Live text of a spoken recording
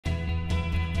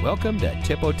Welcome to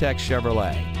Tipotex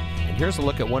Chevrolet, and here's a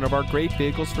look at one of our great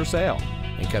vehicles for sale.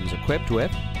 It comes equipped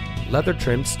with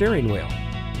leather-trimmed steering wheel,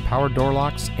 power door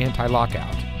locks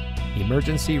anti-lockout,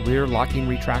 emergency rear locking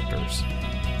retractors,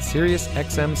 Sirius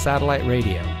XM satellite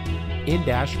radio,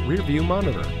 in-dash rear view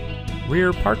monitor,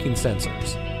 rear parking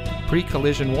sensors,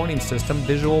 pre-collision warning system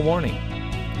visual warning,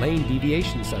 lane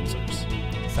deviation sensors,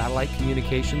 satellite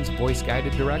communications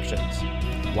voice-guided directions,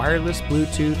 wireless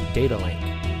Bluetooth data link.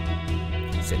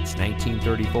 Since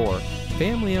 1934,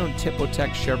 family-owned Tipotex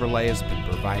Chevrolet has been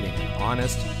providing an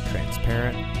honest,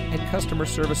 transparent, and customer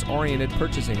service-oriented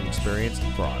purchasing experience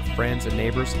for our friends and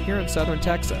neighbors here in Southern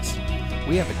Texas.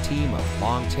 We have a team of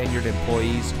long-tenured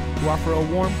employees who offer a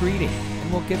warm greeting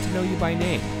and will get to know you by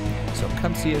name. So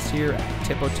come see us here at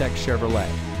Tipotex Chevrolet,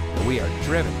 where we are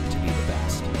driven to be the